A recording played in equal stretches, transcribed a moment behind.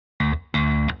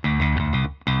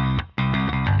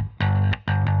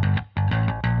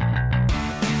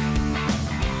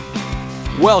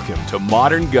Welcome to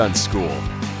Modern Gun School,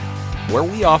 where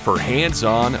we offer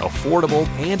hands-on, affordable,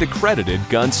 and accredited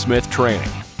gunsmith training.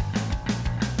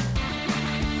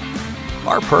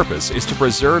 Our purpose is to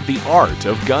preserve the art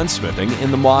of gunsmithing in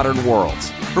the modern world.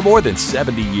 For more than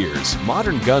 70 years,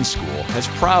 Modern Gun School has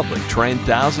proudly trained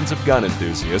thousands of gun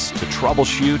enthusiasts to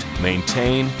troubleshoot,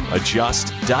 maintain,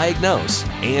 adjust, diagnose,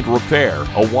 and repair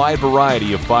a wide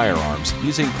variety of firearms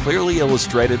using clearly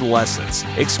illustrated lessons,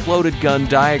 exploded gun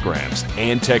diagrams,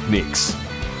 and techniques.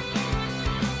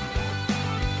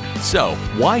 So,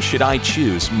 why should I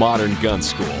choose Modern Gun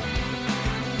School?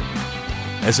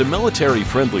 As a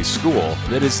military-friendly school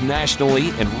that is nationally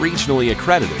and regionally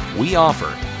accredited, we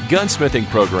offer gunsmithing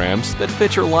programs that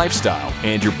fit your lifestyle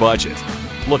and your budget.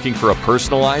 Looking for a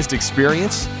personalized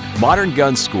experience? Modern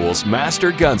Gun School's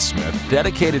Master Gunsmith,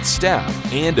 dedicated staff,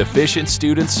 and efficient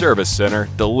student service center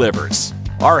delivers.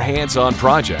 Our hands-on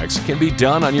projects can be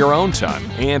done on your own time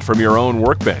and from your own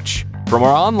workbench. From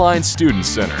our online student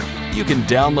center, you can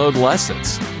download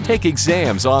lessons, take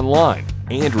exams online,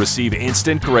 and receive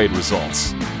instant grade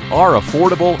results. Our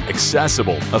affordable,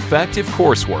 accessible, effective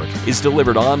coursework is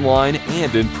delivered online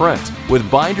and in print,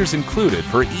 with binders included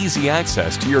for easy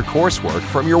access to your coursework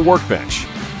from your workbench.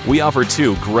 We offer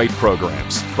two great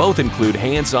programs. Both include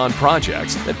hands-on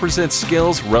projects that present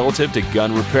skills relative to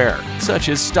gun repair, such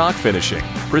as stock finishing,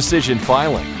 precision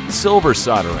filing, silver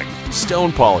soldering,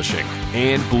 stone polishing,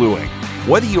 and bluing.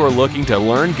 Whether you are looking to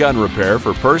learn gun repair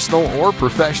for personal or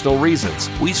professional reasons,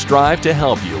 we strive to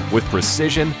help you with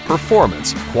precision,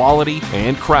 performance, quality,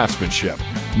 and craftsmanship.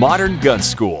 Modern Gun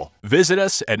School. Visit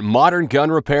us at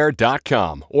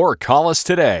moderngunrepair.com or call us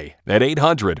today at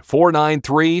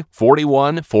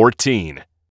 800-493-4114.